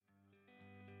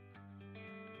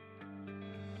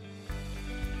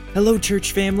Hello,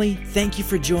 church family. Thank you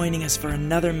for joining us for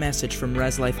another message from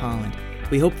Res Life Holland.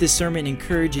 We hope this sermon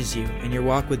encourages you in your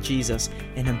walk with Jesus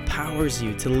and empowers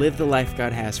you to live the life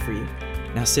God has for you.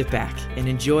 Now sit back and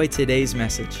enjoy today's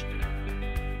message.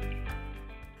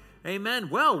 Amen.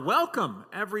 Well, welcome,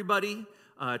 everybody.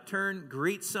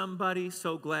 Greet somebody.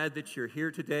 So glad that you're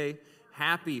here today.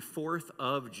 Happy 4th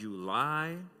of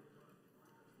July.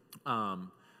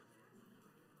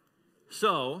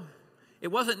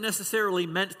 It wasn't necessarily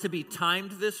meant to be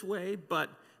timed this way,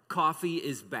 but coffee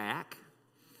is back,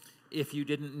 if you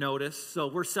didn't notice. So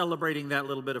we're celebrating that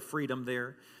little bit of freedom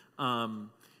there. We're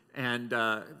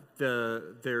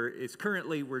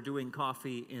doing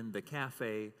coffee in the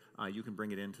cafe. You can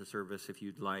bring it into service if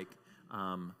you'd like.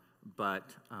 But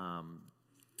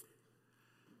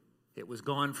it was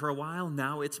gone for a while.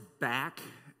 Now it's back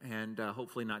and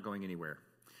hopefully not going anywhere.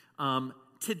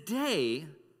 Today,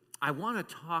 I want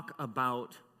to talk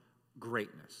about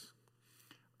greatness.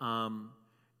 And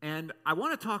I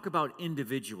want to talk about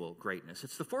individual greatness.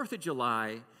 It's the 4th of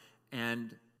July,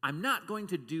 and I'm not going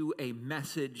to do a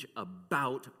message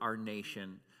about our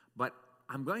nation, but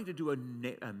I'm going to do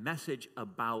a message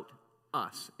about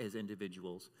us as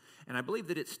individuals. And I believe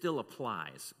that it still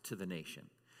applies to the nation.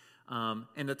 And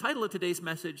the title of today's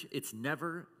message, It's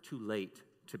Never Too Late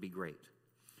to Be Great.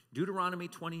 Deuteronomy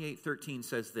 28:13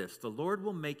 says this, "The Lord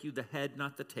will make you the head,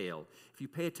 not the tail, if you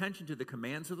pay attention to the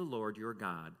commands of the Lord your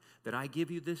God that I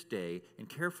give you this day and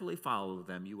carefully follow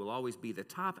them. You will always be the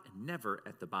top and never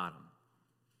at the bottom."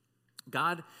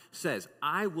 God says,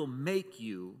 I will make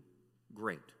you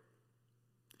great.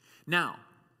 Now,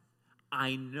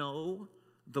 I know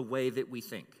the way that we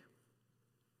think.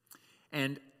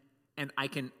 And I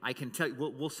can tell you,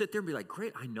 we'll sit there and be like,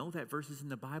 great, I know that verse is in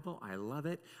the Bible. I love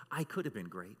it. I could have been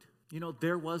great. You know,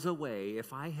 there was a way.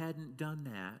 If I hadn't done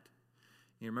that,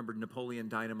 you remember Napoleon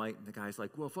Dynamite, and the guy's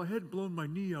like, well, if I hadn't blown my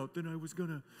knee out, then I was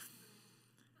going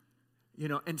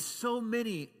to, and so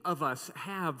many of us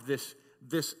have this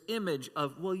image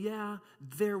of, well, yeah,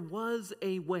 there was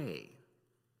a way,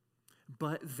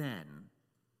 but then,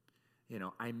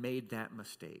 I made that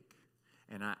mistake,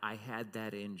 and I had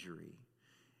that injury.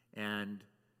 And,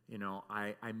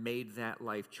 I made that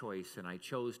life choice, and I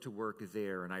chose to work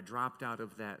there, and I dropped out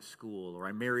of that school, or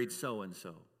I married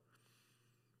so-and-so.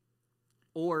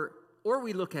 Or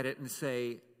we look at it and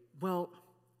say, well,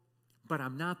 but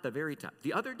I'm not the very top.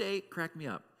 The other day, cracked me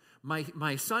up.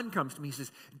 My son comes to me, he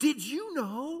says, did you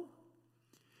know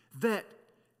that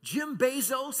Jim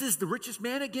Bezos is the richest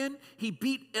man again? He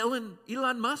beat Elon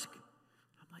Musk.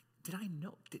 I'm like, did I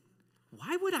know?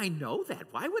 Why would I know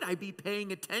that? Why would I be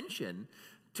paying attention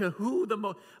to who the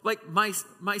most, like my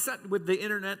son with the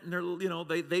internet, and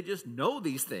they just know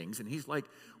these things. And he's like,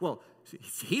 well,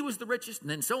 he was the richest, and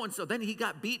then so-and-so, then he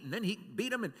got beat, and then he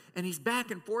beat him, and he's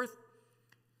back and forth.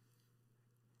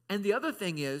 And the other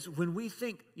thing is, when we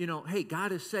think, hey,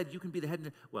 God has said you can be the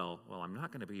head, well, I'm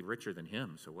not going to be richer than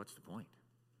him, so what's the point?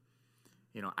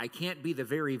 I can't be the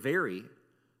very, very,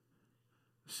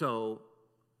 so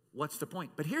what's the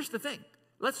point? But here's the thing.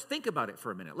 Let's think about it for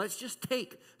a minute. Let's just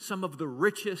take some of the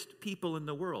richest people in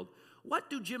the world. What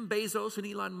do Jim Bezos and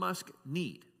Elon Musk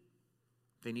need?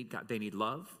 They need God. They need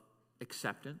love,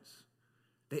 acceptance.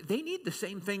 They need the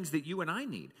same things that you and I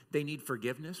need. They need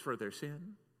forgiveness for their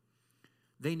sin.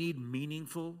 They need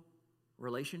meaningful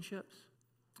relationships,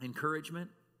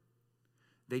 encouragement.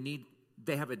 They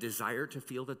have a desire to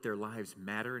feel that their lives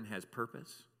matter and has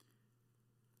purpose.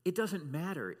 It doesn't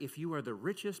matter if you are the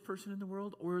richest person in the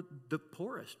world or the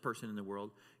poorest person in the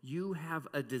world. You have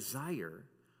a desire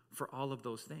for all of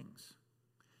those things.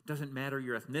 It doesn't matter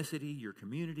your ethnicity, your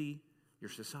community, your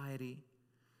society.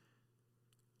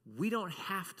 We don't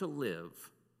have to live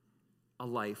a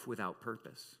life without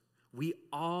purpose. We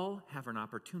all have an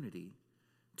opportunity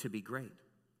to be great.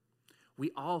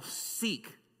 We all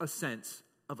seek a sense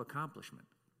of accomplishment.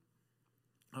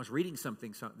 I was reading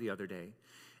something the other day,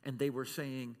 and they were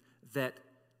saying that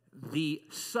the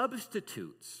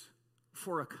substitutes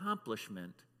for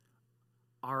accomplishment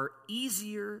are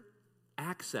easier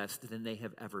accessed than they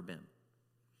have ever been.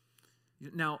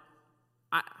 Now,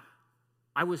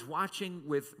 I was watching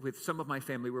with some of my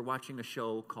family, we're watching a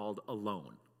show called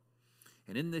Alone.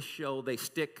 And in this show, they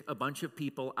stick a bunch of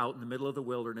people out in the middle of the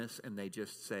wilderness, and they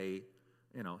just say,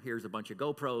 here's a bunch of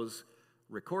GoPros,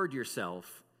 record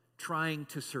yourself trying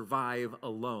to survive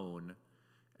alone.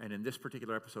 And in this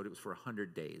particular episode, it was for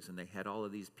 100 days, and they had all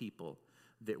of these people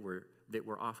that were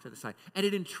off to the side. And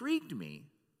it intrigued me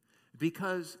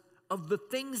because of the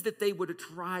things that they would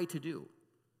try to do.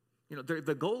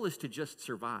 The goal is to just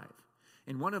survive.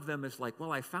 And one of them is like,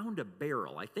 well, I found a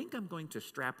barrel. I think I'm going to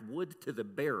strap wood to the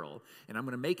barrel, and I'm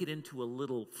going to make it into a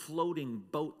little floating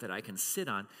boat that I can sit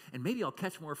on, and maybe I'll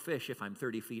catch more fish if I'm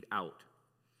 30 feet out.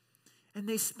 And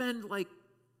they spend like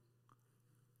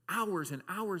hours and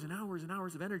hours and hours and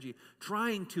hours of energy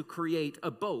trying to create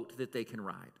a boat that they can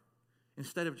ride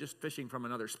instead of just fishing from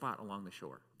another spot along the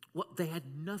shore. Well, they had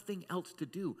nothing else to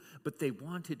do, but they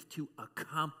wanted to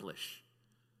accomplish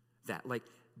that. Like,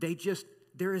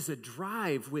 there is a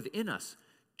drive within us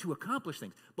to accomplish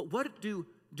things. But what do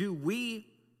we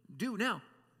do now?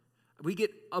 We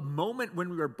get a moment when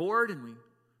we are bored and we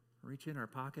reach in our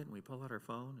pocket and we pull out our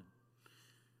phone and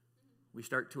we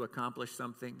start to accomplish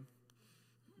something.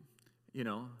 You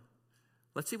know,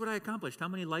 let's see what I accomplished. How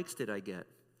many likes did I get?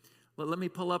 Well, let me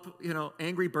pull up,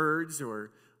 Angry Birds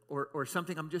or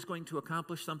something. I'm just going to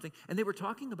accomplish something. And they were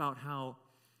talking about how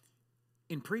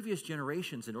in previous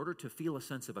generations, in order to feel a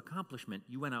sense of accomplishment,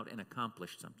 you went out and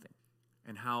accomplished something.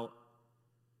 And how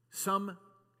some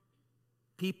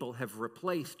people have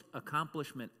replaced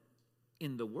accomplishment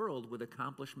in the world with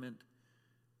accomplishment,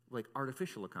 like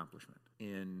artificial accomplishment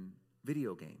in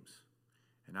video games.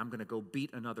 And I'm going to go beat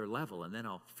another level, and then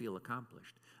I'll feel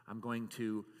accomplished. I'm going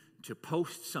to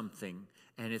post something,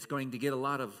 and it's going to get a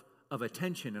lot of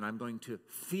attention, and I'm going to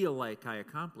feel like I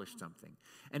accomplished something.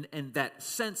 And that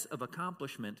sense of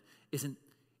accomplishment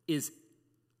is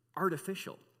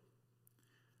artificial.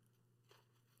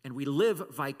 And we live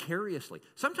vicariously.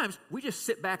 Sometimes we just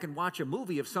sit back and watch a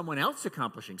movie of someone else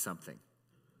accomplishing something.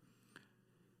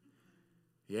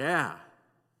 Yeah,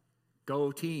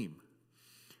 go team.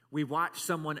 We watch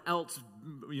someone else,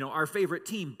 our favorite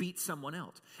team beat someone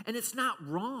else. And it's not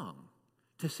wrong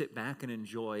to sit back and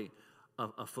enjoy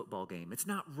a football game. It's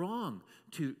not wrong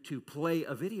to play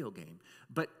a video game.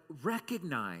 But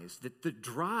recognize that the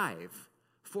drive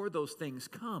for those things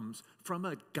comes from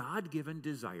a God-given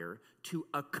desire to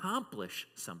accomplish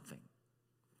something.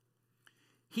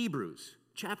 Hebrews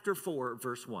chapter 4,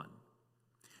 verse 1.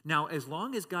 Now, as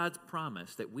long as God's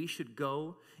promise that we should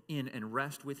go in and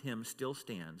rest with him still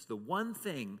stands, the one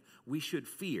thing we should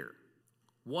fear,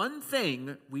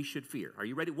 are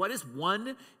you ready? What is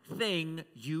one thing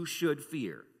you should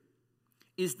fear?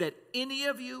 Is that any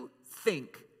of you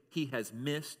think he has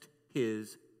missed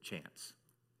his chance.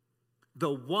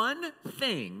 The one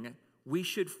thing we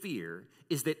should fear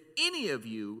is that any of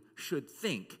you should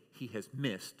think he has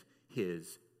missed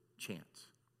his chance.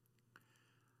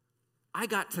 I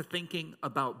got to thinking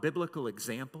about biblical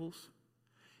examples,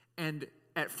 and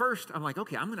at first I'm like,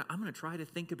 okay, I'm gonna try to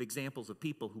think of examples of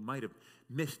people who might have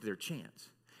missed their chance.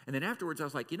 And then afterwards I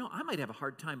was like, I might have a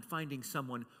hard time finding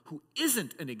someone who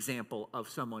isn't an example of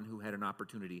someone who had an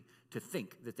opportunity to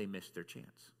think that they missed their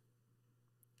chance.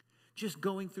 Just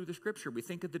going through the scripture, we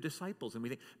think of the disciples and we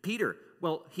think, Peter,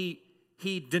 well, he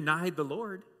denied the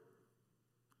Lord.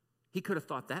 He could have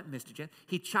thought that missed a chance.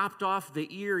 He chopped off the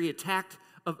ear, he attacked.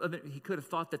 He could have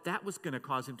thought that was going to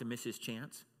cause him to miss his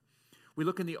chance. We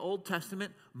look in the Old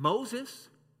Testament, Moses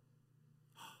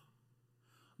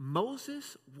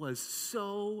was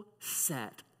so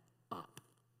set up.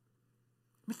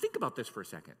 I mean, think about this for a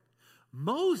second.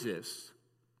 Moses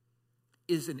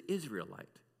is an Israelite.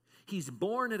 He's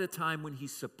born at a time when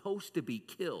he's supposed to be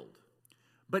killed.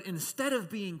 But instead of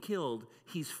being killed,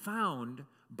 he's found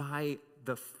by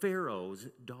the Pharaoh's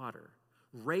daughter,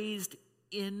 raised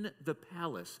in the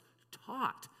palace,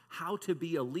 taught how to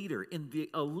be a leader in the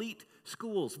elite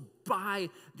schools by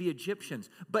the Egyptians,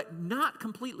 but not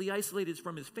completely isolated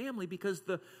from his family because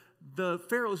the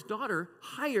Pharaoh's daughter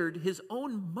hired his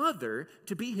own mother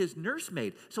to be his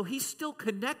nursemaid. So he's still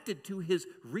connected to his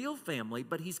real family,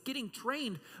 but he's getting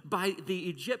trained by the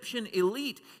Egyptian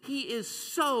elite. He is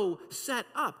so set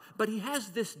up, but he has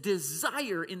this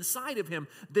desire inside of him,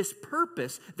 this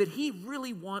purpose that he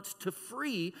really wants to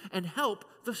free and help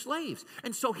the slaves.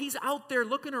 And so he's out there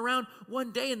looking around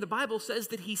one day, and the Bible says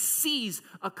that he sees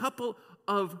a couple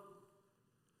of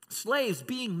slaves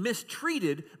being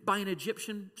mistreated by an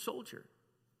Egyptian soldier.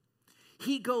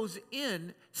 He goes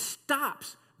in,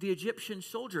 stops the Egyptian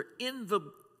soldier in the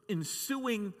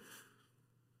ensuing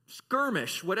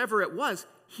skirmish, whatever it was.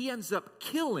 He ends up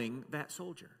killing that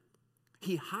soldier.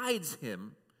 He hides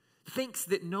him, thinks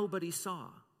that nobody saw,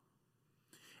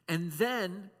 and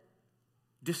then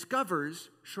discovers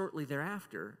shortly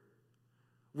thereafter,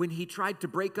 when he tried to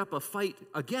break up a fight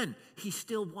again, he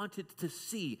still wanted to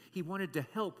see. He wanted to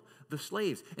help the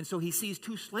slaves. And so he sees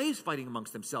two slaves fighting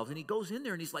amongst themselves, and he goes in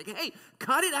there and he's like, hey,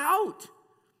 cut it out.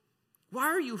 Why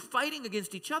are you fighting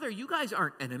against each other? You guys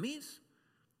aren't enemies.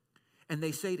 And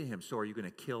they say to him, so are you going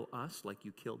to kill us like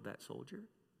you killed that soldier?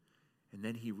 And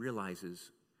then he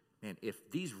realizes Man, if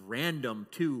these random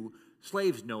 2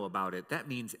 slaves know about it, that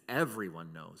means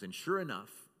everyone knows. And sure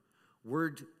enough,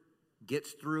 word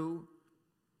gets through.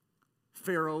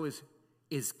 Pharaoh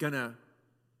is gonna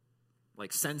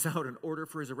sends out an order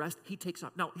for his arrest. He takes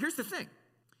off. Now, here's the thing.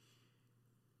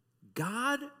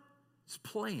 God's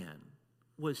plan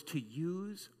was to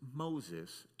use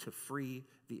Moses to free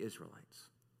the Israelites.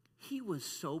 He was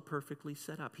so perfectly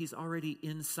set up. He's already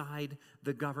inside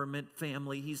the government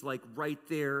family. He's right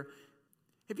there.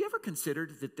 Have you ever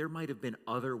considered that there might have been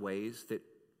other ways that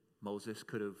Moses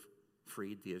could have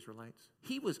freed the Israelites?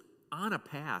 He was on a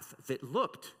path that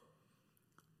looked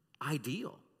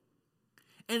ideal.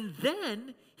 And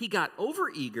then he got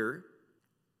overeager,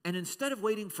 and instead of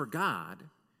waiting for God,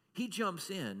 he jumps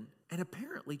in and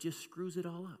apparently just screws it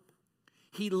all up.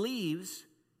 He leaves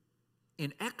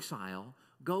in exile,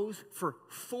 goes for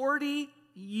 40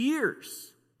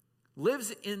 years,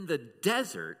 lives in the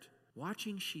desert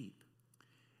watching sheep.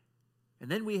 And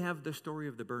then we have the story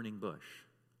of the burning bush.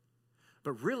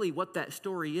 But really what that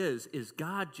story is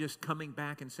God just coming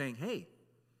back and saying, hey,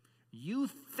 you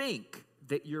think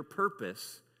that your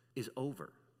purpose is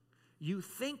over. You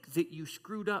think that you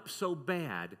screwed up so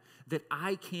bad that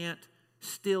I can't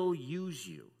still use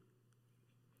you.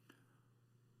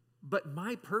 But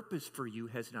my purpose for you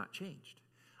has not changed.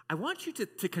 I want you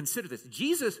to consider this.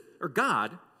 Jesus, or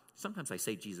God, sometimes I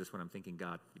say Jesus when I'm thinking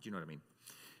God, but you know what I mean.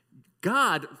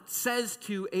 God says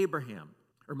to Abraham,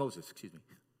 or Moses, excuse me,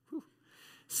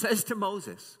 says to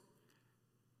Moses,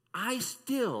 I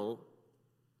still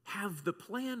have the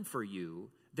plan for you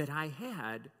that I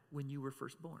had when you were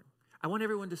first born. I want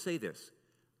everyone to say this.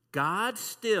 God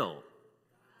still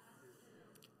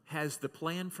has the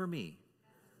plan for me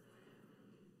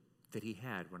that he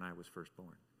had when I was first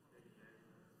born.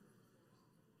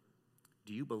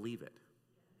 Do you believe it?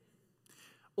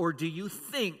 Or do you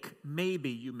think maybe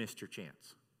you missed your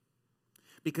chance?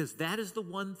 Because that is the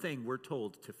one thing we're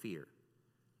told to fear.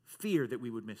 Fear that we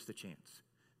would miss the chance.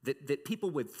 That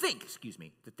people would think,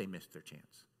 that they missed their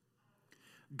chance.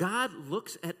 God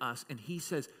looks at us and he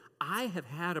says, I have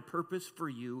had a purpose for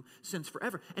you since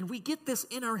forever. And we get this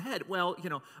in our head. Well,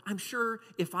 I'm sure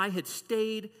if I had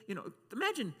stayed,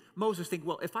 imagine Moses thinking,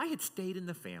 well, if I had stayed in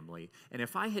the family and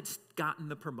if I had gotten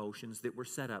the promotions that were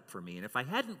set up for me and if I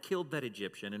hadn't killed that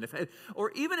Egyptian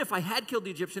or even if I had killed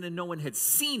the Egyptian and no one had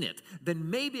seen it, then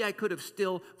maybe I could have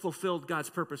still fulfilled God's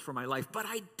purpose for my life. But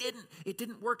I didn't. It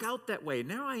didn't work out that way.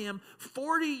 Now I am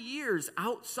 40 years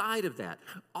outside of that.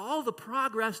 All the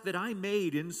progress that I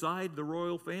made inside the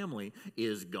royal family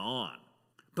is gone.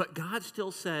 But God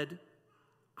still said,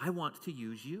 I want to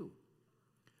use you.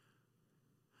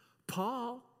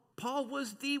 Paul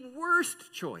was the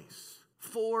worst choice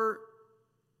for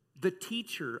the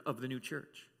teacher of the new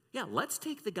church. Yeah, let's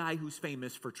take the guy who's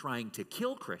famous for trying to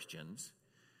kill Christians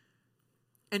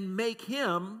and make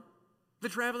him the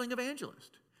traveling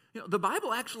evangelist. The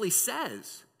Bible actually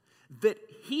says that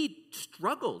he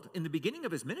struggled in the beginning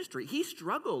of his ministry. He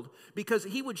struggled because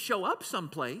he would show up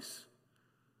someplace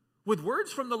with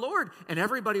words from the Lord, and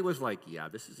everybody was like, yeah,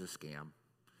 this is a scam.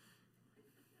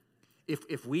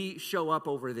 If we show up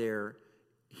over there,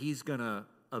 he's going to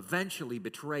eventually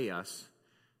betray us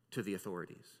to the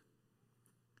authorities.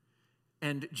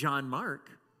 And John Mark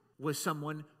was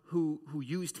someone who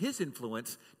used his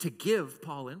influence to give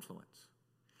Paul influence.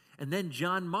 And then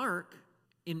John Mark,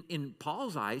 in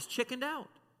Paul's eyes, chickened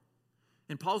out.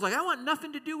 And Paul's like, I want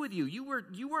nothing to do with you. You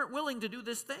weren't willing to do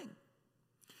this thing.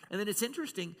 And then it's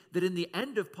interesting that in the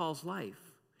end of Paul's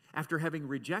life, after having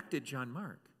rejected John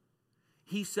Mark,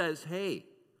 he says, hey,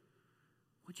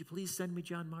 would you please send me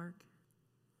John Mark?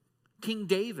 King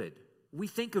David, we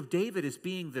think of David as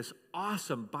being this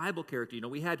awesome Bible character.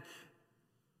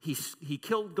 He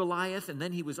killed Goliath, and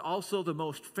then he was also the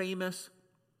most famous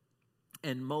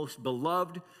and most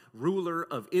beloved ruler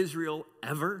of Israel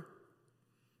ever.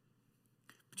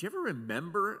 But you ever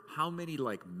remember how many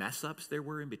mess ups there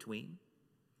were in between?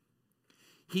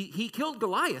 He killed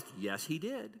Goliath. Yes, he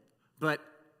did. But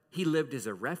he lived as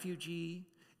a refugee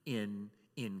in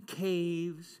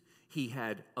caves. He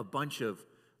had a bunch of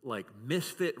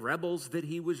misfit rebels that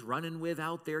he was running with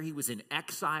out there. He was in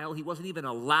exile. He wasn't even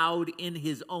allowed in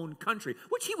his own country,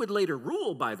 which he would later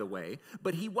rule, by the way,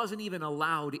 but he wasn't even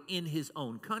allowed in his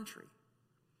own country.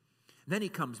 And then he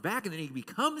comes back, and then he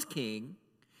becomes king,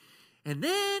 and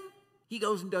then he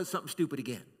goes and does something stupid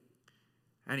again.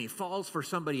 And he falls for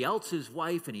somebody else's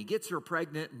wife, and he gets her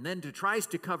pregnant, and then tries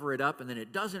to cover it up, and then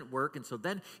it doesn't work, and so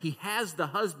then he has the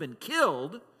husband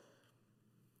killed,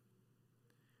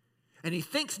 and he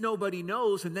thinks nobody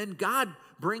knows, and then God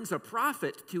brings a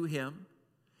prophet to him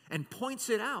and points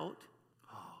it out.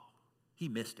 Oh, he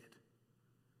missed it.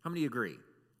 How many agree?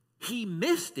 He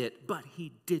missed it, but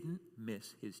he didn't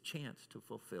miss his chance to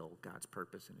fulfill God's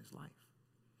purpose in his life.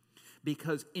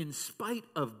 Because in spite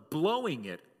of blowing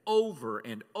it over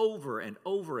and over and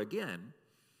over again,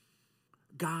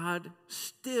 God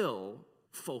still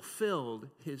fulfilled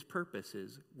his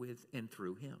purposes with and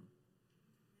through him.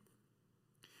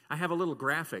 I have a little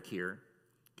graphic here.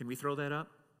 Can we throw that up?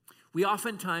 We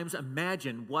oftentimes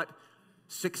imagine what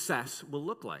success will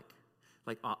look like.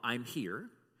 Like, I'm here,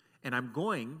 and I'm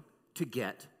going to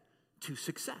get to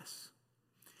success.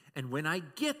 And when I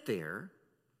get there,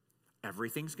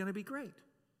 everything's going to be great.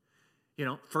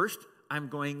 First, I'm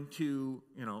going to,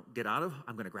 I'm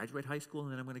going to graduate high school,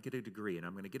 and then I'm going to get a degree. And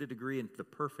I'm going to get a degree, in the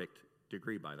perfect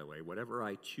degree, by the way. Whatever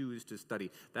I choose to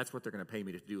study, that's what they're going to pay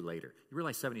me to do later. You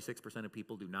realize 76% of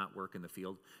people do not work in the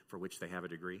field for which they have a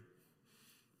degree?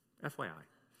 FYI.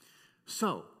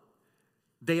 So,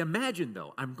 they imagine,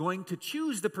 though, I'm going to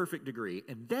choose the perfect degree,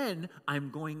 and then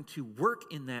I'm going to work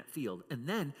in that field. And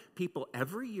then people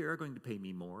every year are going to pay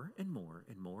me more and more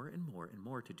and more and more and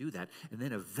more to do that. And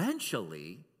then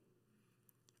eventually,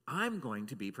 I'm going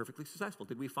to be perfectly successful.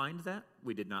 Did we find that?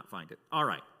 We did not find it. All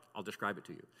right, I'll describe it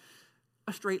to you.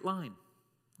 A straight line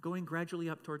going gradually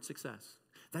up towards success.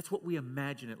 That's what we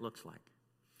imagine it looks like.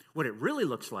 What it really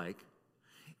looks like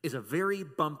is a very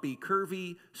bumpy,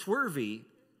 curvy, swervy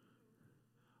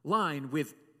line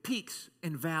with peaks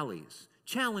and valleys,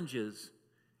 challenges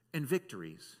and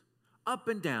victories, up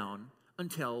and down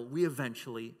until we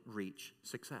eventually reach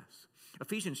success.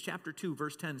 Ephesians chapter 2,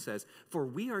 verse 10 says, "For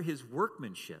we are his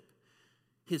workmanship,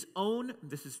 his own,"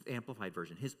 this is the Amplified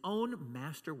Version, "his own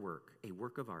masterwork, a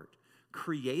work of art,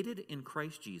 created in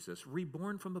Christ Jesus,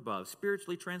 reborn from above,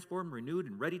 spiritually transformed, renewed,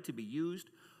 and ready to be used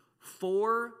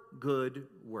for good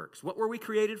works." What were we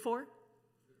created for?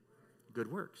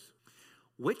 Good works.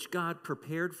 "Which God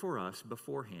prepared for us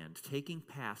beforehand, taking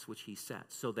paths which he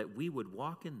set, so that we would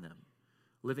walk in them,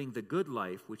 living the good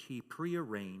life which he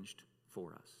prearranged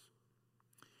for us."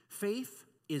 Faith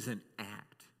is an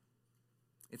act.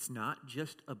 It's not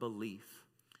just a belief.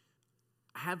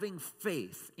 Having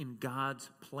faith in God's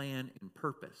plan and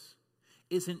purpose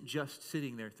isn't just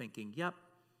sitting there thinking, yep,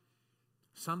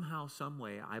 somehow, some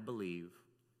way, I believe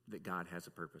that God has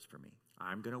a purpose for me.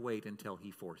 I'm going to wait until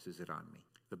he forces it on me.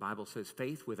 The Bible says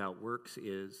faith without works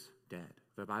is dead.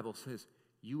 The Bible says,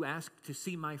 you ask to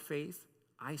see my faith,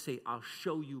 I say, I'll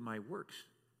show you my works.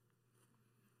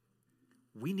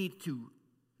 We need to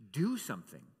do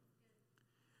something.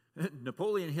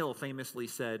 Napoleon Hill famously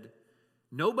said,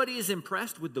 "Nobody is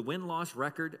impressed with the win-loss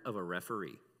record of a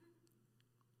referee."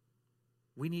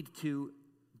 We need to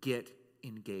get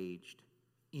engaged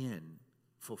in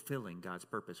fulfilling God's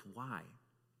purpose. Why?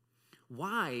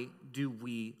 Why do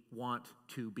we want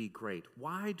to be great?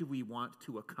 Why do we want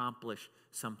to accomplish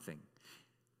something?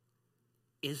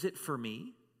 Is it for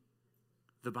me?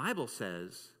 The Bible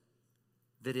says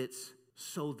that it's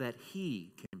so that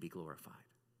he can be glorified.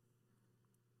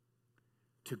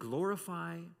 To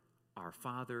glorify our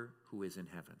Father who is in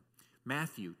heaven.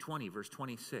 Matthew 20, verse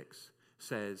 26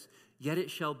 says, "Yet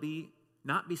it shall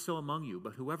not be so among you,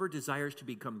 but whoever desires to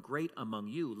become great among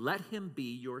you, let him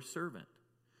be your servant.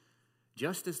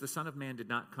 Just as the Son of Man did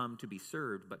not come to be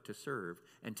served, but to serve,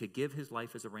 and to give his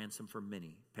life as a ransom for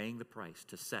many, paying the price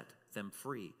to set them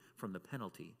free from the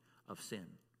penalty of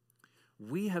sin."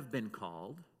 We have been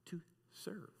called to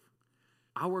serve.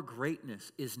 Our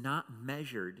greatness is not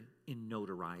measured in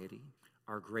notoriety.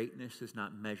 Our greatness is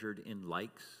not measured in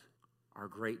likes. Our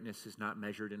greatness is not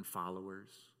measured in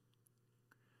followers.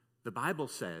 The Bible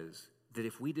says that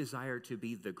if we desire to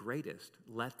be the greatest,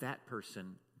 let that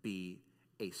person be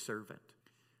a servant.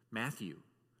 Matthew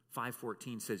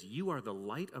 5:14 says, "You are the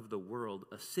light of the world.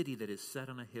 A city that is set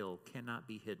on a hill cannot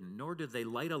be hidden, nor do they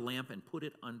light a lamp and put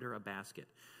it under a basket,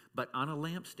 but on a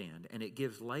lampstand, and it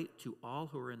gives light to all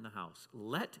who are in the house.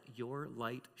 Let your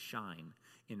light shine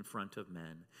in front of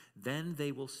men. Then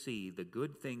they will see the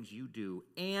good things you do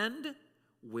and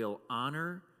will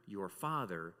honor your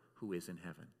Father who is in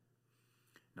heaven."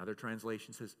 Another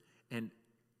translation says, "And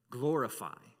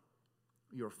glorify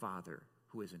your Father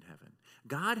who is in heaven."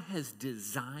 God has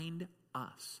designed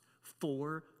us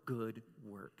for good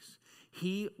works.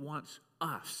 He wants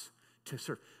us to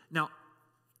serve. Now,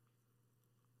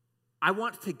 I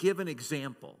want to give an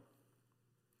example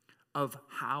of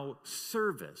how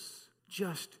service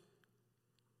just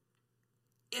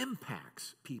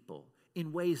impacts people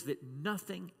in ways that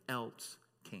nothing else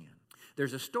can.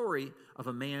 There's a story of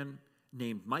a man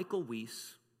named Michael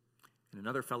Weiss and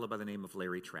another fellow by the name of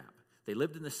Larry Trapp. They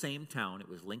lived in the same town. It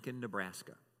was Lincoln,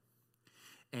 Nebraska.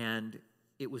 And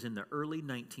it was in the early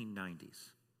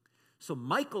 1990s. So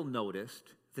Michael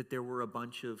noticed that there were a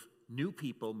bunch of new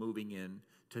people moving in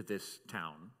to this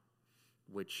town,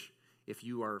 which, if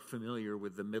you are familiar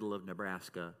with the middle of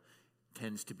Nebraska,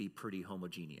 tends to be pretty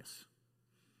homogeneous.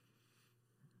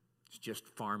 It's just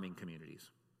farming communities.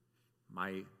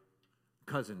 My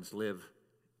cousins live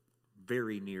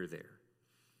very near there,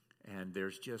 and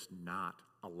there's just not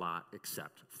a lot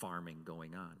except farming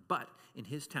going on. But in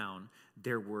his town,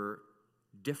 there were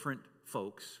different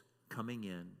folks coming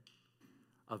in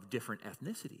of different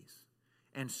ethnicities.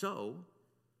 And so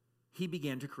he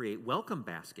began to create welcome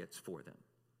baskets for them.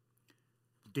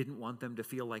 Didn't want them to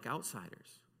feel like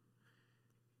outsiders.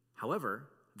 However,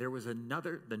 there was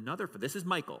another, this is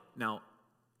Michael. Now,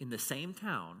 in the same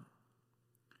town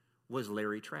was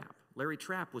Larry Trapp. Larry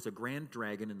Trapp was a grand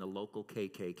dragon in the local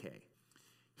KKK.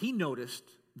 He noticed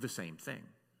the same thing.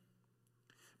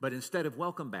 But instead of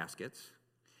welcome baskets,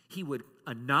 he would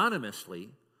anonymously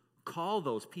call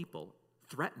those people,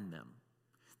 threaten them,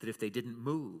 that if they didn't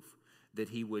move, that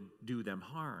he would do them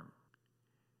harm.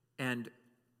 And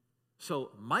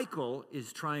so Michael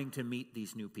is trying to meet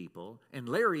these new people, and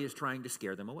Larry is trying to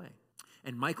scare them away.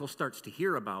 And Michael starts to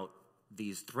hear about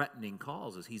these threatening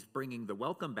calls as he's bringing the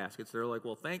welcome baskets. They're like,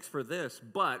 well, thanks for this,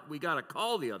 but we got a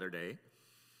call the other day.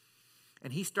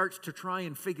 And he starts to try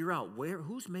and figure out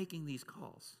who's making these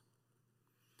calls.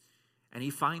 And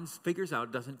he figures out,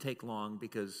 it doesn't take long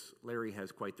because Larry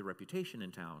has quite the reputation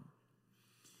in town.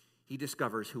 He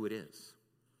discovers who it is.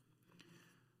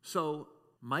 So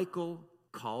Michael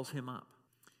calls him up.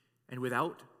 And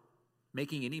without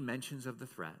making any mentions of the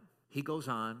threat, he goes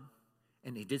on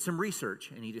and he did some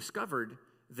research and he discovered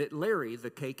that Larry, the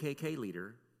KKK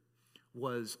leader,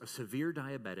 was a severe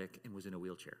diabetic and was in a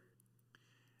wheelchair.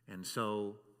 And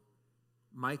so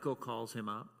Michael calls him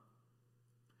up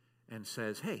and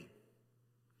says, hey,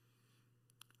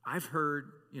 I've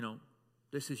heard,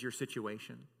 this is your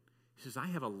situation. He says, I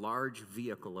have a large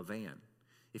vehicle, a van.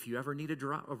 If you ever need a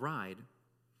ride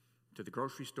to the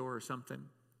grocery store or something,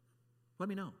 let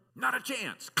me know. Not a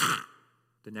chance.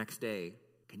 The next day,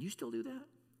 can you still do that?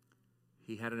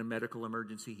 He had a medical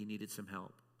emergency. He needed some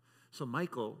help. So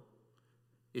Michael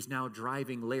is now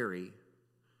driving Larry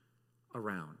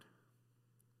around.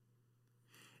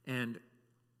 And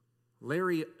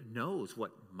Larry knows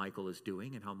what Michael is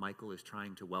doing and how Michael is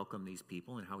trying to welcome these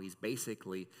people and how he's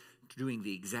basically doing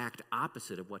the exact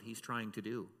opposite of what he's trying to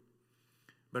do.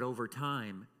 But over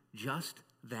time, just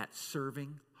that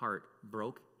serving heart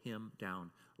broke him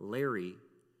down. Larry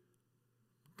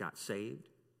got saved.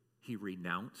 He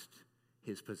renounced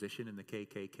his position in the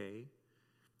KKK.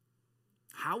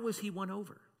 How was he won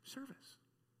over? Service.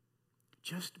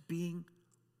 Just being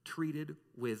treated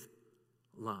with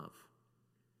love.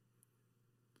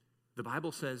 The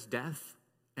Bible says death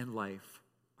and life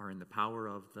are in the power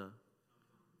of the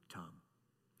tongue.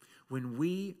 When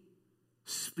we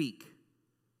speak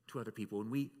to other people, when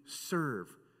we serve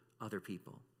other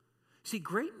people. See,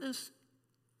 greatness,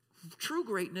 true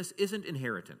greatness isn't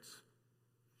inheritance.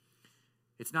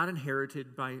 It's not inherited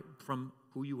from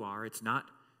who you are. It's not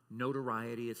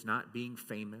notoriety. It's not being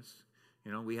famous.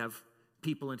 We have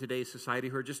people in today's society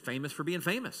who are just famous for being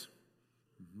famous.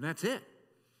 And that's it.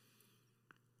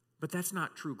 But that's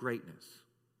not true greatness.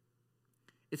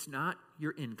 It's not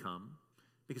your income,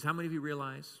 because how many of you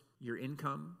realize your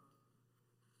income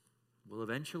will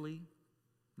eventually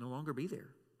no longer be there,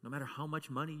 no matter how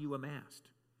much money you amassed?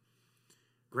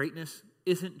 Greatness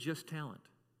isn't just talent.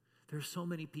 There's so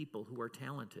many people who are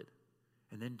talented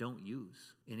and then don't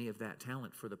use any of that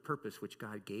talent for the purpose which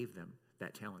God gave them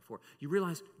that talent for. You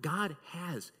realize God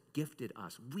has gifted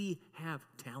us. We have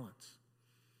talents.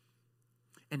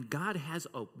 And God has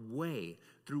a way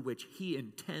through which he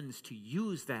intends to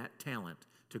use that talent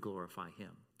to glorify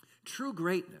him. True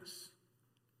greatness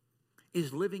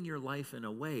is living your life in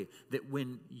a way that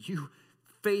when you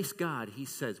face God, he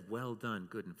says, well done,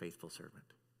 good and faithful servant.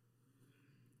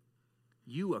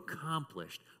 You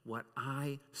accomplished what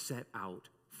I set out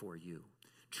for you.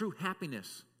 True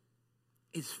happiness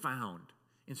is found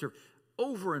in service.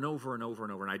 Over and over and over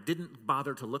and over. And I didn't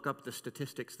bother to look up the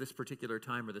statistics this particular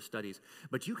time or the studies,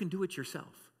 but you can do it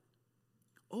yourself.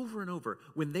 Over and over.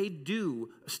 When they do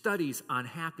studies on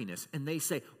happiness and they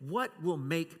say, what will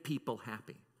make people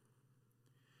happy?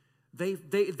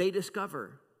 They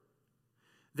discover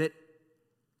that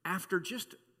after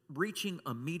just reaching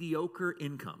a mediocre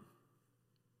income,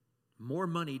 more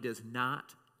money does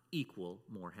not equal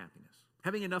more happiness.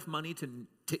 Having enough money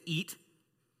to eat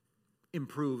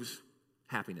improves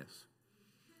happiness.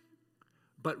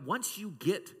 But once you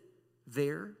get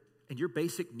there and your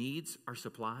basic needs are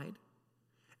supplied,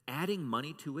 adding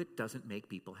money to it doesn't make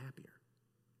people happier.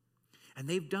 And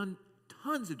they've done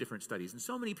tons of different studies, and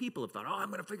so many people have thought, oh, I'm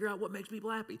going to figure out what makes people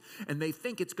happy. And they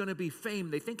think it's going to be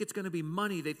fame. They think it's going to be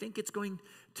money. They think it's going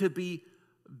to be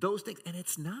those things, and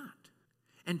it's not.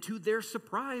 And to their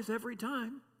surprise, every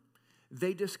time,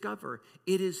 they discover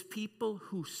it is people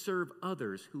who serve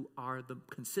others who are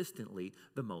consistently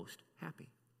the most happy.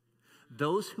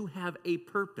 Those who have a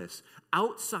purpose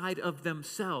outside of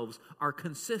themselves are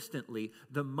consistently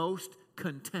the most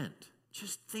content.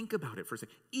 Just think about it for a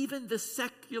second. Even the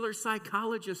secular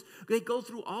psychologists, they go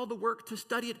through all the work to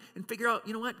study it and figure out,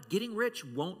 you know what? Getting rich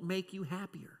won't make you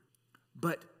happier.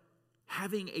 But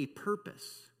having a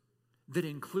purpose that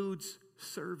includes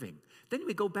serving. Then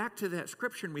we go back to that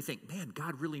scripture and we think, man,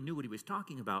 God really knew what he was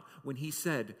talking about when he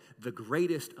said, the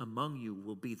greatest among you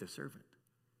will be the servant.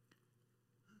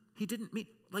 He didn't mean,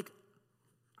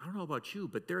 I don't know about you,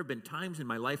 but there have been times in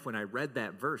my life when I read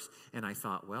that verse and I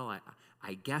thought, well,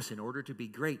 I guess in order to be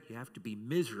great, you have to be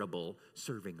miserable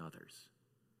serving others.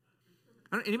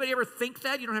 Anybody ever think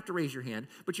that? You don't have to raise your hand,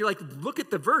 but you're look at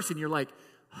the verse and you're like,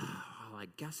 oh, I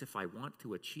guess if I want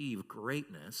to achieve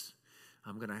greatness,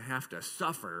 I'm going to have to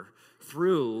suffer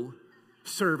through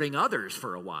serving others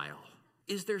for a while.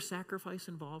 Is there sacrifice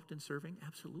involved in serving?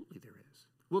 Absolutely there is.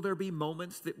 Will there be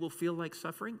moments that will feel like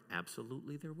suffering?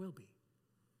 Absolutely there will be.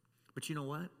 But you know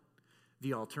what?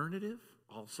 The alternative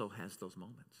also has those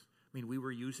moments. I mean, we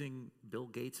were using Bill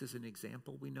Gates as an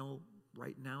example. We know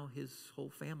right now his whole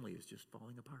family is just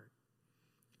falling apart.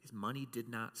 His money did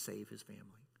not save his family.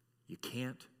 You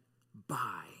can't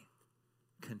buy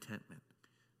contentment.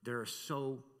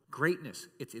 Greatness,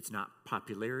 it's not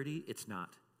popularity, it's not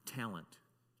talent.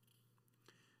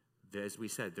 As we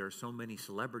said, there are so many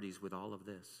celebrities with all of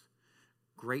this.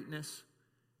 Greatness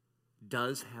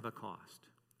does have a cost.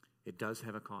 It does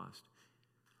have a cost.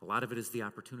 A lot of it is the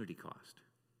opportunity cost.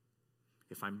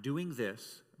 If I'm doing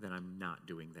this, then I'm not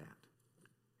doing that.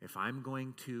 If I'm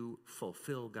going to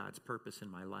fulfill God's purpose in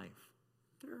my life,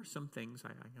 there are some things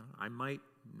I might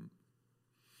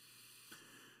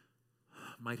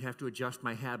have to adjust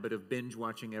my habit of binge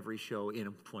watching every show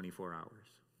in 24 hours.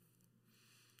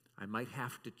 I might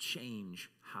have to change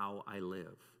how I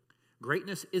live.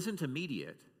 Greatness isn't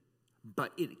immediate,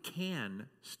 but it can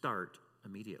start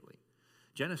immediately.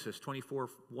 Genesis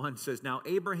 24:1 says, now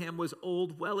Abraham was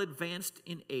old, well advanced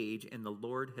in age, and the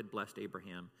Lord had blessed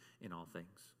Abraham in all things.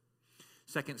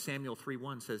 2 Samuel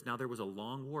 3:1 says, now there was a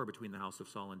long war between the house of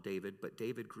Saul and David, but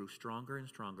David grew stronger and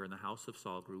stronger, and the house of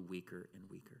Saul grew weaker and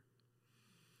weaker.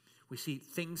 We see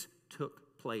things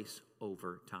took place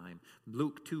over time.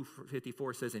 Luke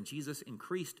 2:54 says, and Jesus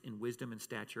increased in wisdom and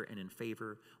stature and in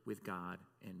favor with God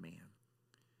and man.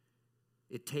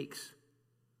 It takes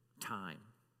time.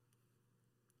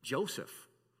 Joseph,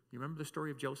 you remember the story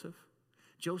of Joseph?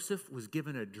 Joseph was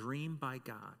given a dream by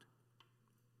God.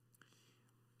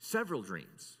 Several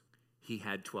dreams. He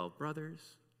had 12 brothers,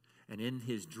 and in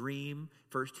his dream,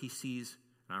 first he sees,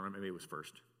 I don't remember, maybe it was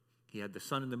first. He had the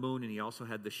sun and the moon, and he also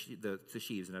had the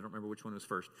sheaves, and I don't remember which one was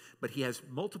first. But he has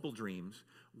multiple dreams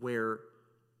where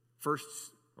first,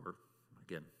 or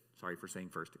again, sorry for saying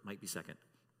first, it might be second.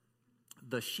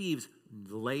 The sheaves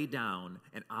lay down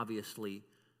and obviously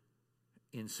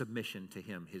in submission to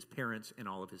him, his parents and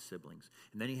all of his siblings.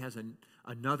 And then he has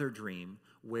another dream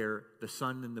where the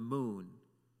sun and the moon,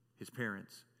 his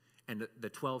parents, and the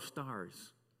 12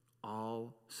 stars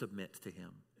all submit to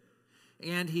him.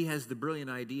 And he has the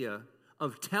brilliant idea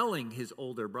of telling his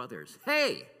older brothers,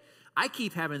 hey, I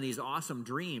keep having these awesome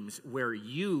dreams where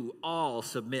you all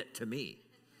submit to me.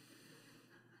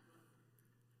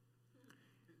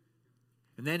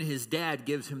 And then his dad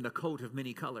gives him the coat of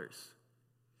many colors.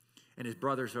 And his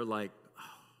brothers are like, oh,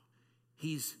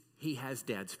 he has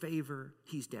dad's favor.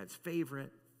 He's dad's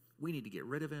favorite. We need to get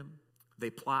rid of him. They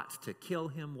plot to kill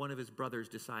him. One of his brothers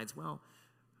decides, well,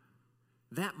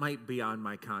 that might be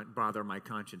bother my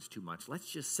conscience too much. Let's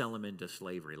just sell him into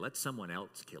slavery. Let someone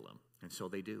else kill him. And so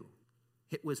they do.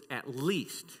 It was at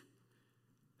least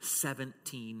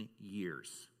 17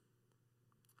 years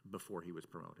before he was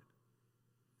promoted.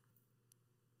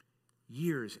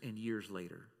 Years and years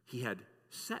later, he had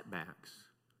setbacks,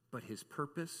 but his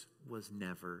purpose was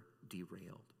never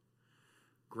derailed.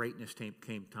 Greatness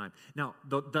came time. Now,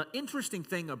 the interesting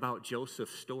thing about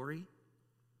Joseph's story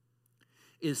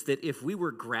is that if we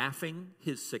were graphing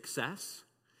his success,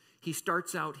 he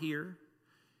starts out here,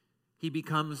 he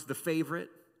becomes the favorite,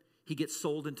 he gets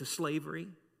sold into slavery,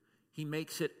 he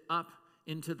makes it up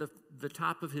into the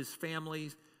top of his family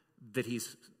that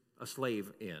he's a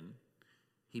slave in.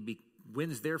 He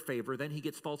wins their favor, then he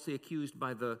gets falsely accused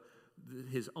by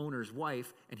his owner's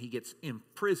wife, and he gets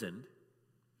imprisoned.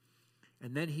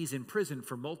 And then he's in prison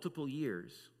for multiple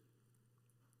years.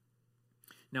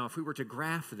 Now, if we were to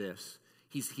graph this,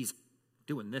 he's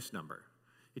doing this number.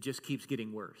 It just keeps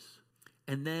getting worse.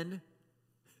 And then,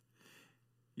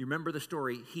 you remember the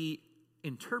story, he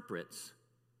interprets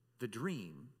the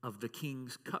dream of the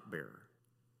king's cupbearer.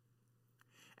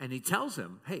 And he tells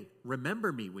him, hey,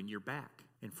 remember me when you're back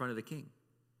in front of the king.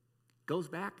 Goes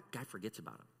back, guy forgets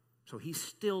about him. So he's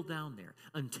still down there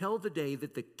until the day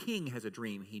that the king has a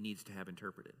dream he needs to have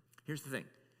interpreted. Here's the thing.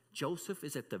 Joseph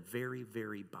is at the very,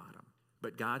 very bottom.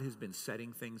 But God has been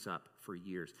setting things up for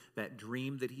years. That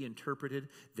dream that he interpreted,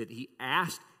 that he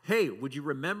asked, hey, would you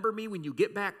remember me when you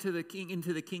get back to the king,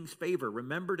 into the king's favor?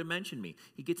 Remember to mention me.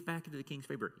 He gets back into the king's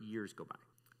favor. Years go by.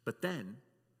 But then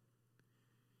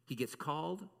he gets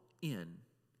called in,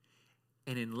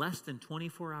 and in less than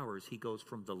 24 hours, he goes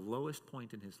from the lowest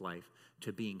point in his life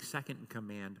to being second in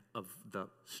command of the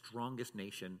strongest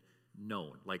nation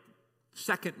known, like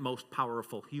second most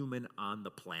powerful human on the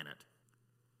planet.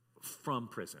 From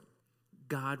prison.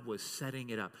 God was setting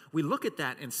it up. We look at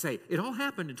that and say, it all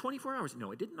happened in 24 hours.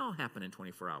 No, it didn't all happen in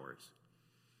 24 hours.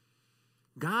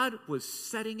 God was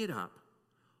setting it up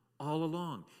all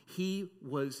along. He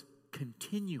was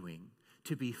continuing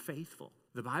to be faithful.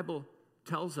 The Bible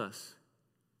tells us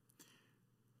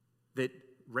that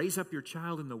raise up your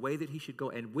child in the way that he should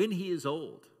go, and when he is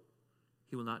old,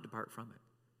 he will not depart from it.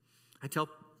 I tell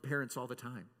parents all the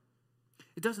time,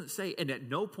 it doesn't say, and at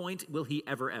no point will he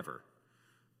ever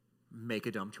make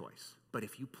a dumb choice. But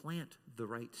if you plant the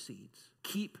right seeds,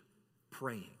 keep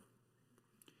praying,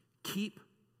 keep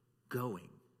going.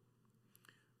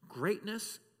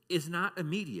 Greatness is not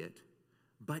immediate,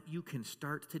 but you can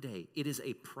start today. It is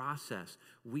a process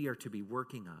we are to be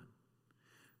working on.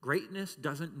 Greatness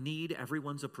doesn't need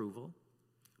everyone's approval.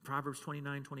 Proverbs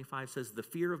 29:25 says, the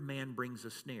fear of man brings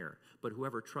a snare, but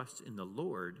whoever trusts in the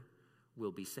Lord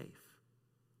will be safe.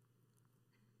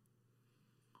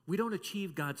 We don't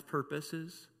achieve God's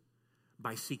purposes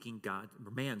by seeking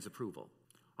man's approval.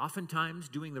 Oftentimes,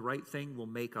 doing the right thing will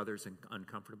make others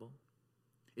uncomfortable.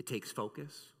 It takes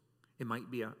focus. It might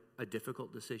be a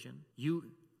difficult decision. You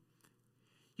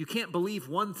can't believe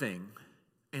one thing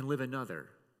and live another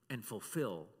and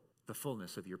fulfill the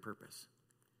fullness of your purpose.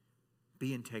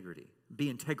 Be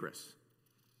integrous.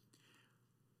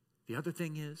 The other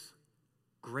thing is,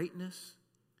 greatness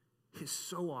is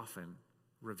so often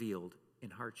revealed in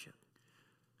hardship.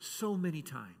 So many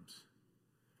times.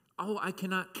 Oh, I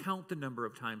cannot count the number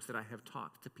of times that I have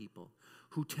talked to people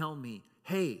who tell me,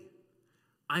 hey,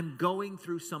 I'm going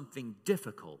through something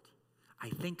difficult. I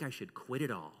think I should quit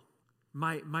it all.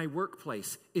 My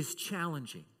workplace is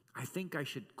challenging. I think I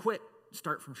should quit,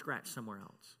 start from scratch somewhere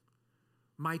else.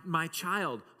 My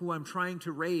child, who I'm trying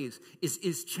to raise,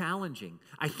 is challenging.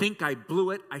 I think I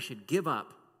blew it. I should give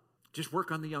up. Just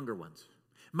work on the younger ones.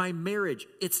 My marriage,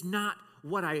 it's not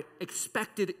what I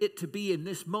expected it to be in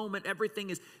this moment.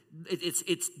 Everything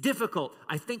it's difficult.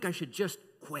 I think I should just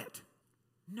quit.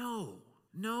 No.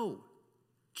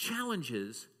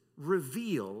 Challenges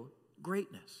reveal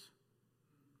greatness.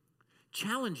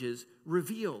 Challenges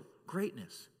reveal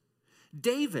greatness.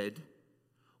 David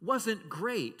wasn't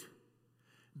great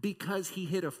because he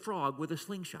hit a frog with a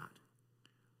slingshot.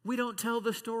 We don't tell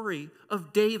the story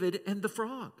of David and the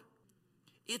frog.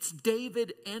 It's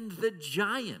David and the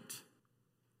giant.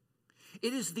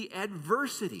 It is the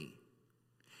adversity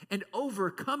and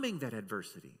overcoming that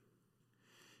adversity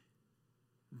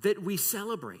that we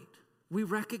celebrate. We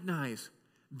recognize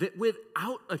that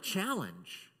without a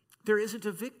challenge, there isn't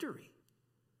a victory.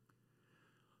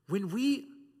 When we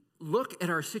look at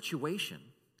our situation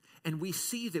and we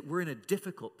see that we're in a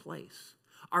difficult place,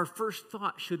 our first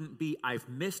thought shouldn't be, I've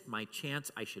missed my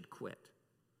chance, I should quit.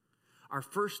 Our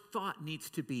first thought needs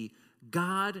to be,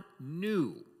 God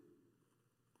knew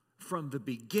from the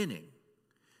beginning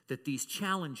that these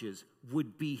challenges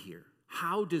would be here.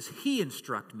 How does he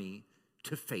instruct me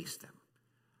to face them?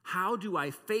 How do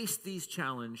I face these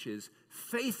challenges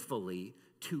faithfully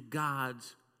to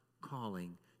God's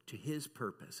calling, to his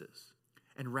purposes?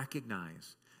 And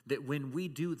recognize that when we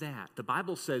do that, the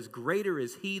Bible says, greater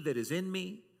is he that is in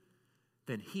me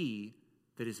than he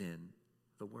that is in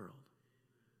the world.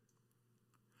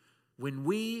 When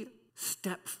we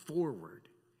step forward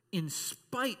in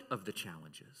spite of the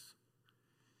challenges,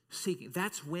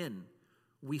 that's when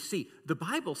we see. The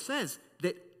Bible says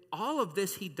that all of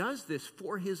this, he does this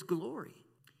for his glory.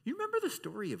 You remember the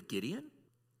story of Gideon?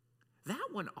 That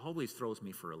one always throws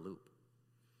me for a loop.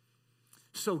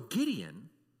 So Gideon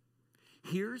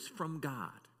hears from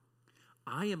God,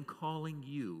 I am calling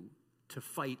you to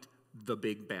fight the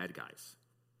big bad guys.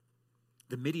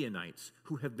 The Midianites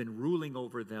who have been ruling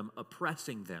over them,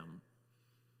 oppressing them,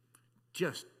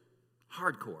 just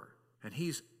hardcore. And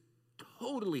he's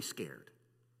totally scared.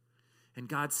 And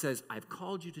God says, I've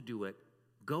called you to do it.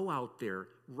 Go out there,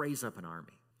 raise up an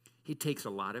army. He takes a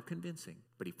lot of convincing,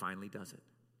 but he finally does it.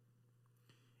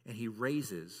 And he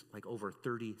raises like over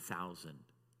 30,000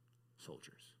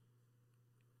 soldiers.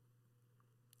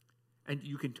 And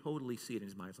you can totally see it in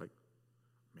his mind. It's like,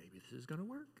 maybe this is going to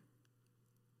work.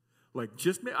 Like,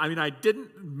 I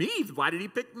didn't, me. Why did he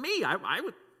pick me? I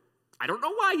don't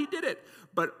know why he did it.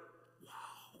 But,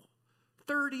 wow,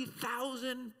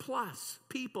 30,000 plus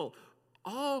people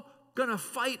all going to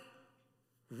fight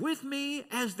with me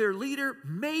as their leader.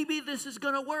 Maybe this is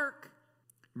going to work.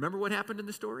 Remember what happened in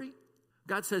the story?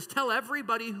 God says, tell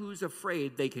everybody who's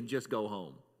afraid they can just go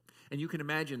home. And you can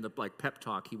imagine the pep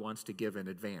talk he wants to give in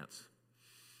advance.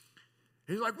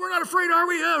 He's like, we're not afraid, are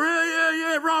we?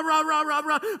 Yeah, rah, rah, rah, rah,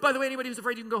 rah. By the way, anybody who's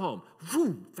afraid, you can go home.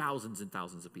 Boom, thousands and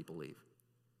thousands of people leave.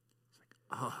 It's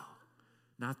like, oh,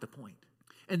 not the point.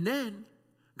 And then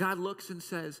God looks and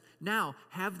says, now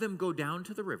have them go down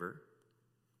to the river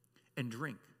and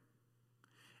drink.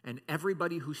 And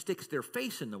everybody who sticks their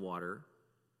face in the water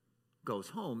goes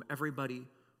home. Everybody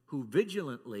who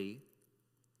vigilantly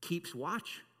keeps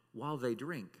watch while they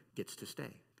drink gets to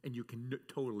stay. And you can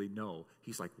totally know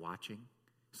he's like watching.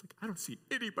 He's like, I don't see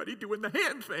anybody doing the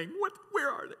hand thing. What? Where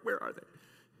are they? Where are they?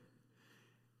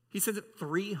 He says that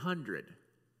 300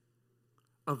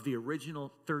 of the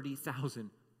original 30,000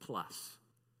 plus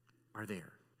are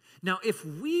there. Now, if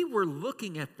we were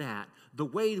looking at that the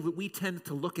way that we tend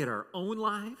to look at our own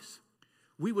lives,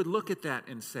 we would look at that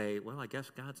and say, well, I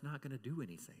guess God's not going to do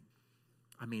anything.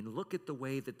 I mean, look at the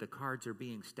way that the cards are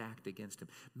being stacked against him.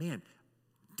 Man,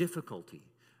 difficulty.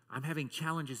 I'm having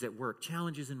challenges at work,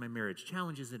 challenges in my marriage,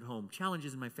 challenges at home,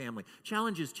 challenges in my family,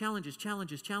 challenges.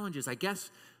 I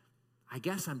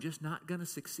guess I'm just not going to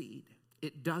succeed.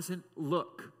 It doesn't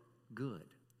look good.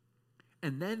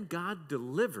 And then God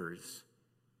delivers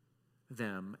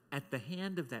them at the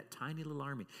hand of that tiny little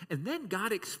army. And then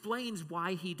God explains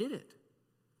why he did it.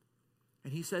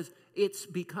 And he says, it's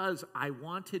because I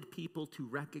wanted people to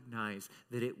recognize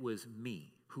that it was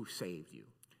me who saved you.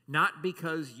 Not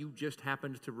because you just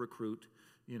happened to recruit,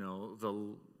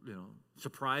 the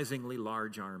surprisingly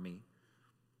large army.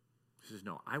 He says,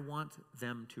 no, I want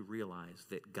them to realize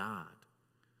that God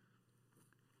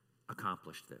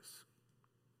accomplished this.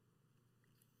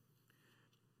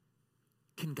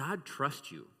 Can God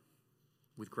trust you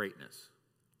with greatness?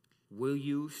 Will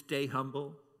you stay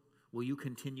humble? Will you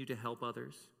continue to help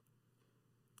others?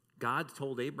 God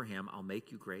told Abraham, I'll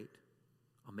make you great.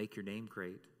 I'll make your name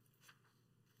great.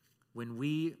 When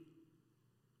we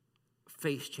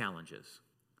face challenges,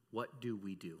 what do?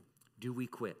 Do we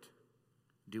quit?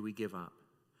 Do we give up?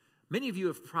 Many of you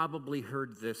have probably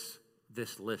heard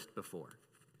this list before,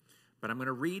 but I'm going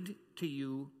to read to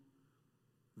you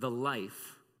the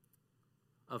life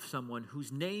of someone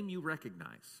whose name you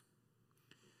recognize,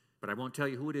 but I won't tell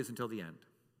you who it is until the end.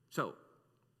 So,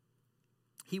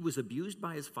 he was abused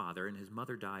by his father, and his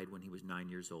mother died when he was 9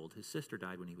 years old. His sister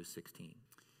died when he was 16.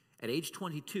 At age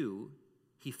 22,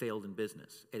 he failed in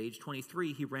business. At age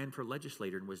 23, he ran for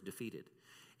legislator and was defeated.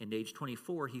 At age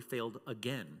 24, he failed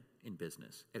again in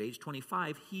business. At age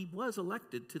 25, he was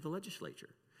elected to the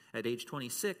legislature. At age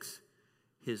 26,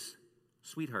 his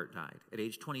sweetheart died. At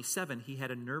age 27, he had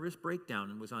a nervous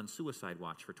breakdown and was on suicide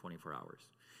watch for 24 hours.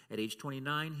 At age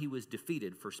 29, he was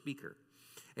defeated for speaker.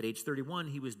 At age 31,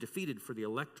 he was defeated for the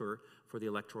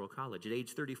Electoral College. At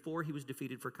age 34, he was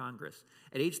defeated for Congress.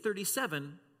 At age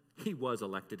 37, he was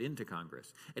elected into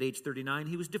Congress. At age 39,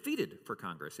 he was defeated for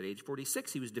Congress. At age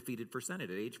 46, he was defeated for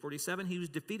Senate. At age 47, he was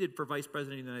defeated for Vice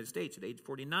President of the United States. At age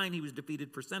 49, he was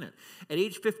defeated for Senate. At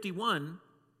age 51,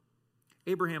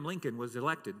 Abraham Lincoln was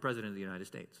elected President of the United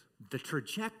States. The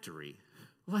trajectory,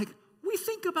 we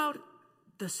think about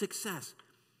the success.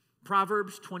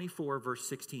 Proverbs 24, verse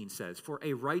 16 says, for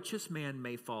a righteous man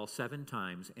may fall 7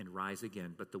 times and rise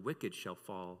again, but the wicked shall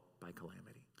fall by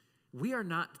calamity. We are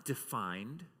not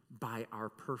defined by our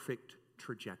perfect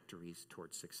trajectories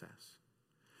towards success.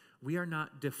 We are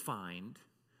not defined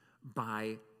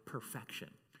by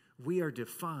perfection. We are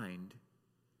defined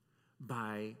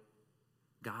by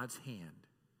God's hand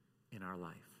in our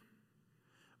life,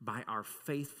 by our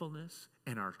faithfulness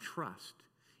and our trust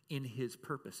in his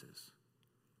purposes.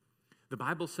 The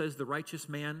Bible says the righteous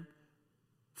man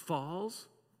falls,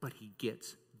 but he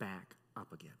gets back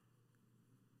up again.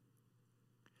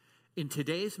 In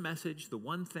today's message, the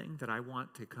one thing that I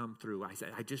want to come through,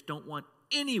 I just don't want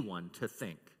anyone to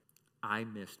think I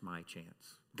missed my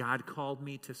chance. God called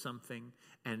me to something,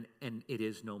 and it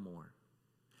is no more.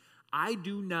 I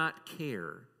do not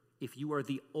care if you are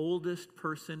the oldest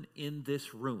person in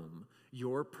this room,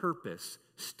 your purpose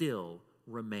still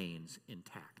remains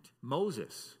intact.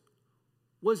 Moses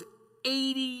was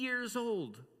 80 years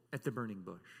old at the burning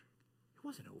bush. It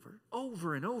wasn't over.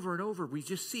 Over and over and over, we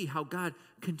just see how God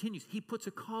continues. He puts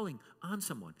a calling on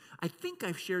someone. I think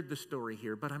I've shared the story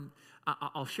here, but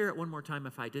I'll share it one more time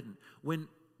if I didn't. When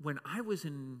I was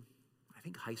in, I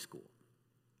think, high school,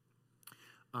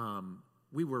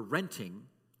 we were renting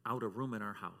out a room in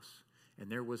our house,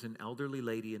 and there was an elderly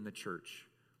lady in the church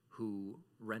who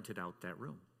rented out that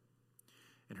room,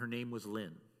 and her name was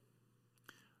Lynn.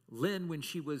 Lynn, when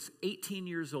she was 18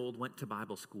 years old, went to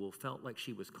Bible school, felt like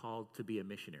she was called to be a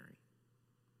missionary.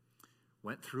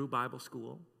 Went through Bible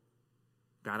school,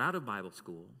 got out of Bible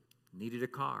school, needed a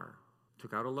car,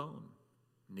 took out a loan,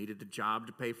 needed a job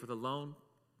to pay for the loan,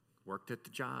 worked at the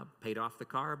job, paid off the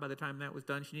car. By the time that was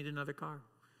done, she needed another car.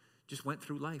 Just went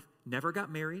through life. Never got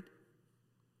married,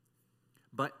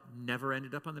 but never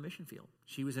ended up on the mission field.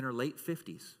 She was in her late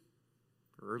 50s,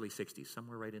 or early 60s,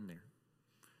 somewhere right in there.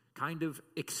 Kind of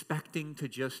expecting to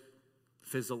just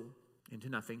fizzle into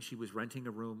nothing. She was renting a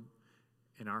room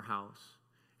in our house,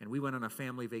 and we went on a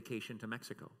family vacation to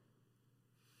Mexico.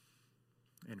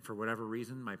 And for whatever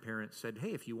reason, my parents said,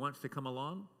 hey, if you want to come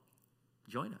along,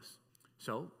 join us.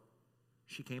 So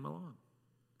she came along.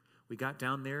 We got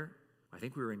down there. I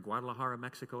think we were in Guadalajara,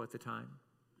 Mexico at the time.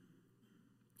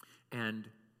 And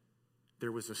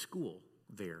there was a school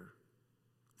there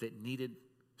that needed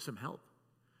some help.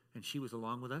 And she was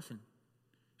along with us, and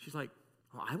she's like,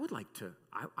 well, I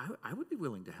would be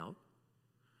willing to help.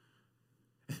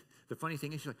 The funny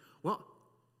thing is, she's like, well,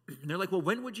 and they're like, well,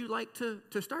 when would you like to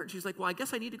start? And she's like, well, I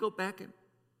guess I need to go back and,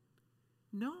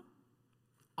 no,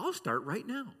 I'll start right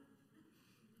now.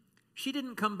 She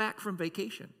didn't come back from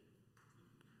vacation.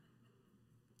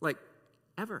 Like,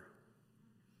 ever.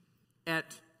 And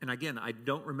again, I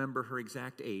don't remember her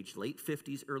exact age, late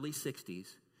 50s, early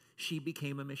 60s, she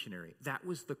became a missionary. That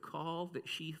was the call that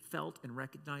she felt and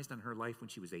recognized on her life when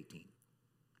she was 18.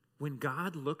 When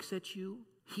God looks at you,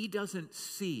 he doesn't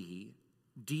see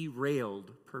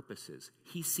derailed purposes.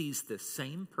 He sees the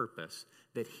same purpose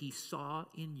that he saw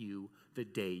in you the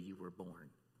day you were born.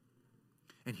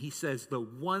 And he says the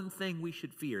one thing we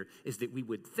should fear is that we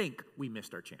would think we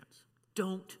missed our chance.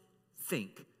 Don't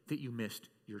think that you missed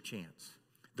your chance.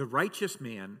 The righteous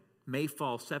man may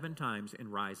fall 7 times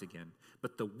and rise again,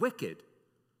 but the wicked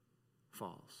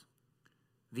falls.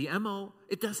 The MO,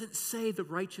 it doesn't say the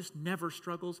righteous never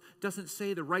struggles, doesn't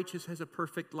say the righteous has a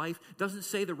perfect life, doesn't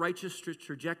say the righteous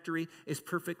trajectory is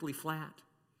perfectly flat.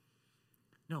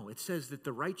 No, it says that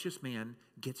the righteous man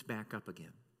gets back up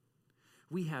again.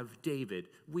 We have David,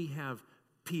 we have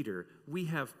Peter, we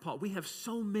have Paul, we have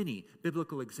so many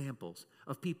biblical examples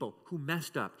of people who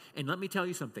messed up. And let me tell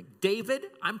you something, David,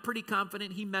 I'm pretty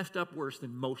confident he messed up worse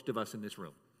than most of us in this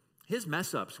room. His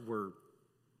mess-ups were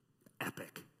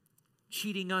epic.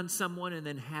 Cheating on someone and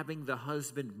then having the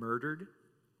husband murdered.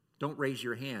 Don't raise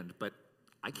your hand, but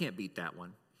I can't beat that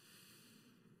one.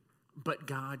 But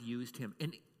God used him.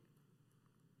 And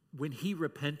when he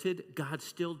repented, God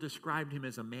still described him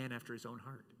as a man after his own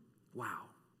heart. Wow.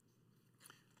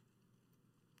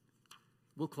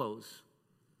 We'll close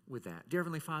with that. Dear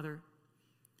Heavenly Father,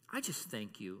 I just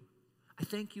thank you. I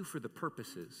thank you for the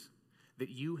purposes that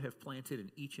you have planted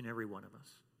in each and every one of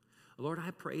us. Lord,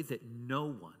 I pray that no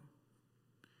one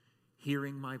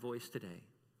hearing my voice today,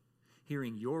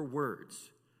 hearing your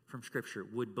words from Scripture,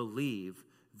 would believe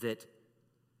that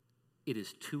it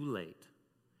is too late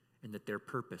and that their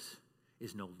purpose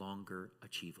is no longer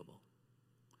achievable.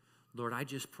 Lord, I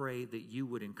just pray that you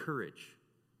would encourage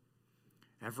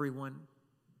everyone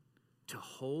to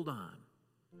hold on,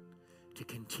 to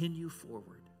continue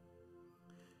forward,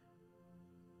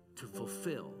 to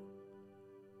fulfill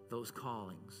those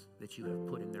callings that you have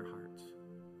put in their hearts.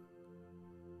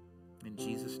 In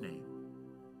Jesus' name,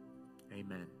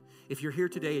 amen. If you're here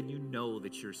today and you know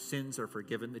that your sins are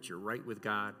forgiven, that you're right with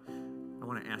God, I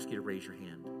want to ask you to raise your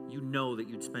hand. You know that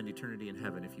you'd spend eternity in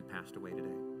heaven if you passed away today.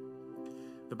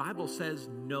 The Bible says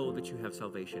know that you have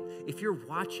salvation. If you're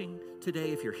watching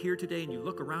today, if you're here today and you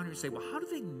look around and you say, well, how do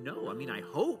they know? I mean, I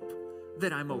hope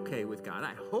that I'm okay with God.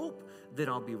 I hope that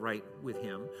I'll be right with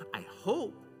him. I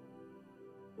hope.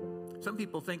 Some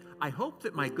people think, I hope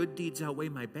that my good deeds outweigh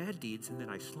my bad deeds and that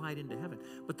I slide into heaven.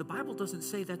 But the Bible doesn't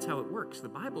say that's how it works. The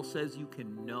Bible says you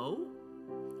can know,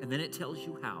 and then it tells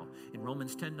you how. In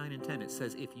Romans 10, 9, and 10, it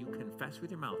says, if you confess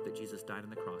with your mouth that Jesus died on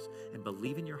the cross and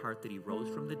believe in your heart that he rose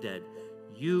from the dead,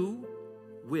 you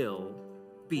will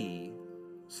be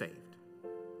saved.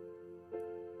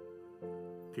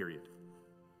 Period.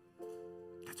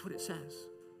 That's what it says.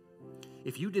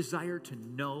 If you desire to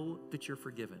know that you're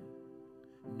forgiven,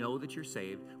 know that you're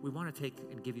saved, we want to take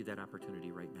and give you that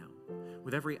opportunity right now.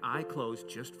 With every eye closed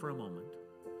just for a moment,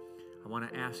 I want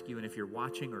to ask you, and if you're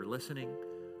watching or listening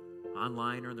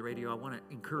online or on the radio, I want to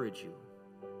encourage you.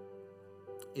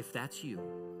 If that's you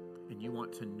and you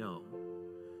want to know,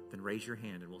 then raise your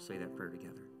hand and we'll say that prayer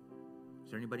together.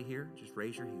 Is there anybody here? Just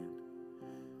raise your hand.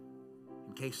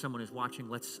 In case someone is watching,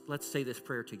 let's say this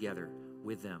prayer together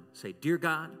with them. Say, "Dear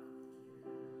God,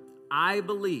 I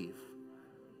believe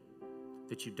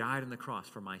that you died on the cross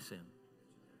for my sin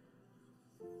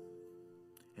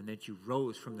and that you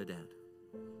rose from the dead.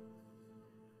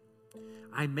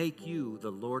 I make you the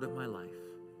Lord of my life.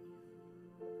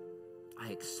 I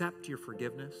accept your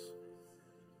forgiveness.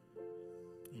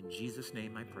 In Jesus'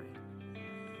 name I pray.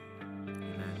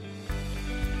 Amen."